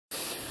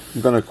I'm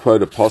going to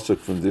quote a pasuk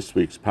from this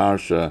week's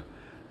parsha,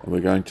 and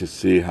we're going to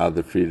see how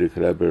the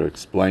Frierdiker Rebbe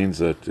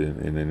explains it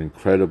in an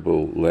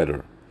incredible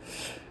letter.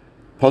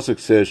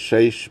 Pasuk says,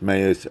 Sheish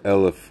meis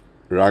elef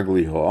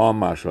ragli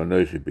ho'am asher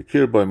anochi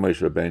b'kir bo.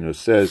 Moshe Rabbeinu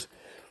says,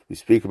 we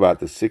speak about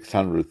the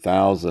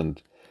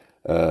 600,000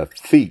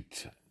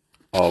 feet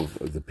of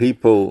the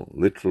people,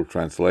 literal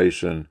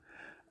translation,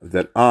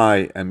 that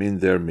I am in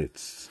their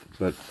midst.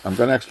 But I'm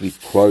going to actually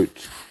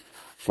quote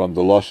from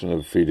the Lashon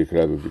of Frierdiker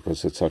Rebbe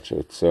because it's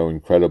so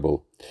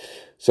incredible.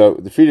 So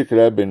the Frierdiker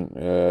Rebbe,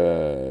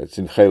 it's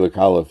in Chelik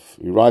Aleph,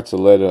 he writes a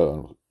letter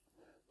on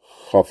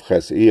Chof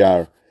Ches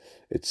Iyar.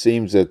 It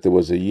seems that there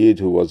was a Yid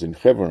who was in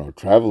Hebron or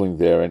traveling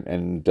there,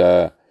 and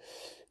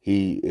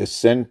he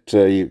shared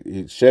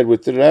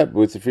with the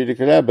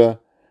Frierdiker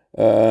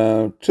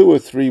Rebbe, 2 or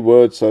 3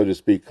 words, so to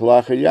speak,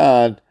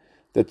 Kalach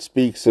that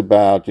speaks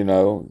about,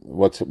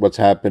 what's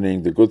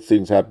happening, the good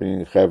things happening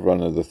in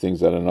Hebron and the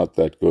things that are not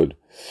that good.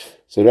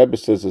 So Rebbe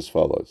says as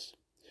follows,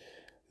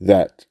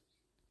 that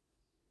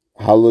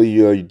Halu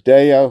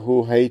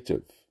Yodeyahu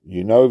Hativ,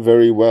 you know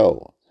very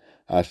well,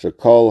 Asher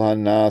Kol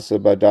Hanasa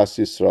Badas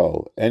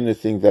Yisrael,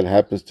 anything that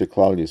happens to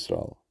Klal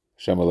Yisrael,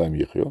 Shem Alem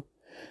Yichyu,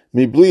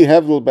 Mibli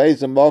Hevdel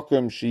Beis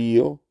Mokem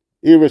Shiyu,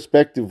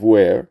 irrespective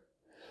where,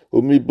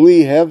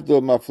 Umibli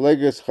Hevdel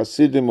Mafleges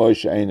Chasidim or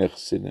She'ein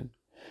Chasidim,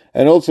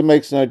 and also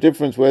makes no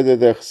difference whether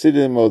they're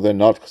Chasidim or they're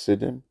not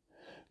Chasidim.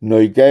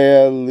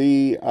 Noigea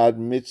li ad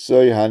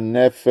mitzoy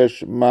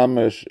hanefesh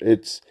mamash.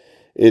 It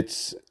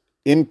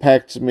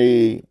impacts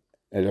me.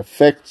 It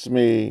affects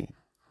me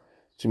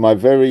to my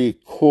very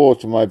core,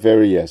 to my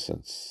very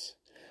essence.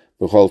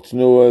 B'chol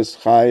tnuas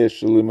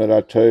chayesh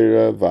l'limudat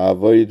Torah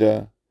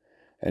va'avoda,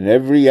 and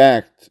every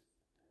act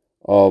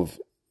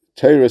of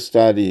Torah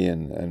study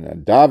and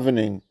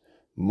davening,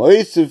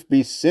 moisef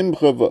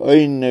b'simcha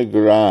v'oine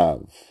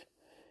grav,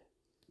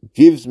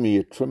 gives me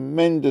a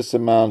tremendous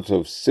amount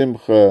of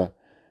simcha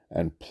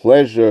and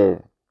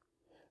pleasure.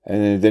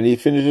 And then he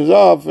finishes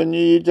off, and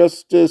you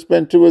just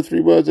spend 2 or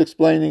 3 words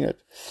explaining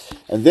it.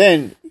 And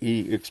then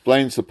he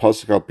explains the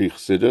Pasuk al Pi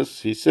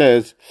Chassidus. He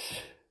says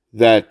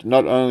that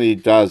not only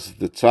does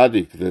the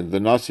tzaddik, the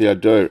Nasi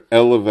Hador,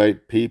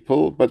 elevate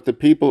people, but the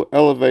people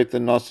elevate the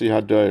Nasi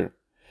Hador.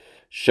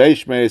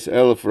 Sheish meis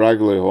elef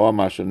raglei ho'am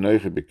asher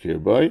noichi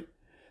b'kir bo,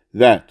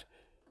 that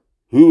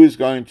who's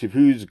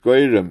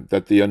goyrem,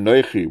 that the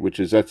Anochi, which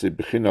is that's the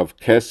bechin of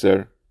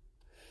Keser,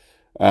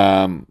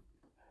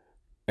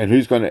 and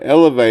who's going to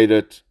elevate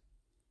it,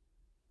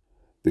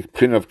 the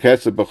bechin of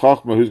Keser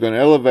b'chochma, who's going to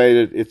elevate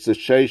it, it's the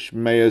Sheish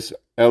Meis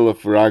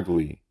Elef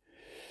Ragli.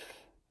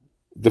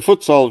 The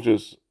foot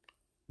soldiers,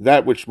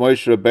 that which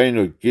Moshe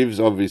Rabbeinu gives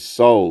of his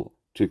soul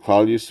to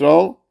Klal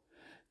Yisrael,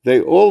 they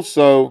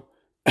also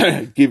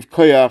give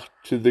koyach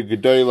to the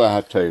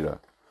Gedolah HaTorah.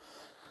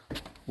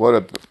 What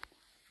a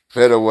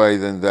better way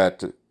than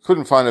that.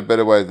 Couldn't find a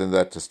better way than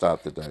that to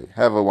start the day.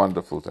 Have a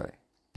wonderful day.